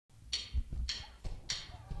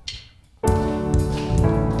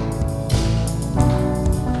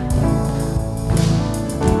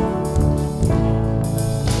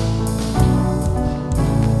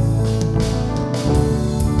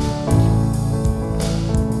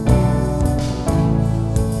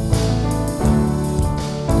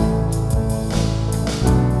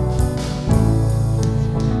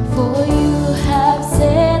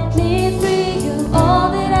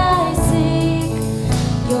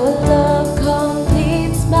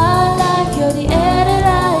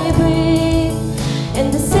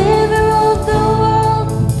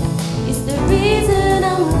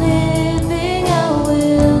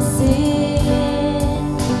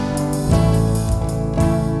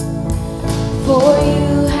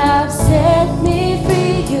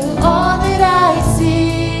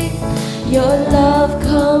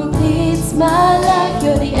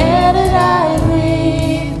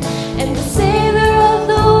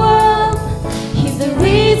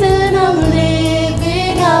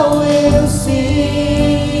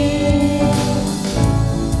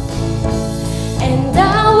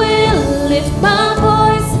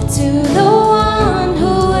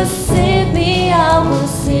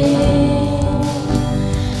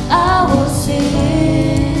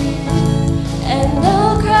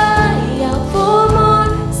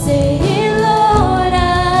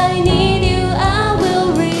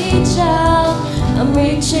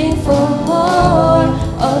reaching for more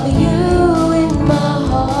of you in my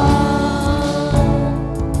heart.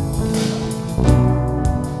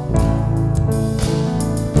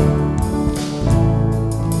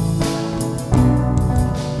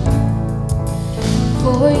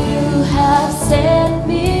 For you have set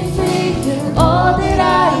me free, you're all that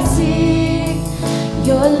I seek.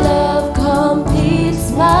 Your love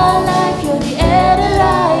completes my life, you're the air that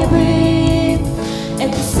I breathe,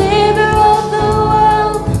 and the Savior of the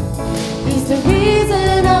world is the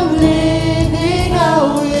reason I'm living. I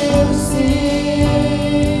will sing,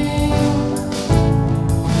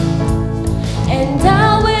 and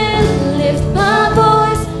I will lift my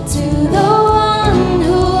voice to the one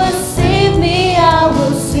who has saved me. I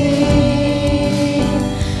will sing,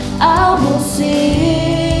 I will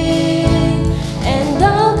sing, and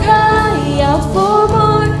I'll cry out for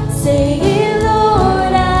more, saying,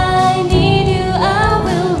 Lord, I need you. I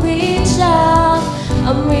will reach out,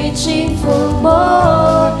 I'm reaching for more.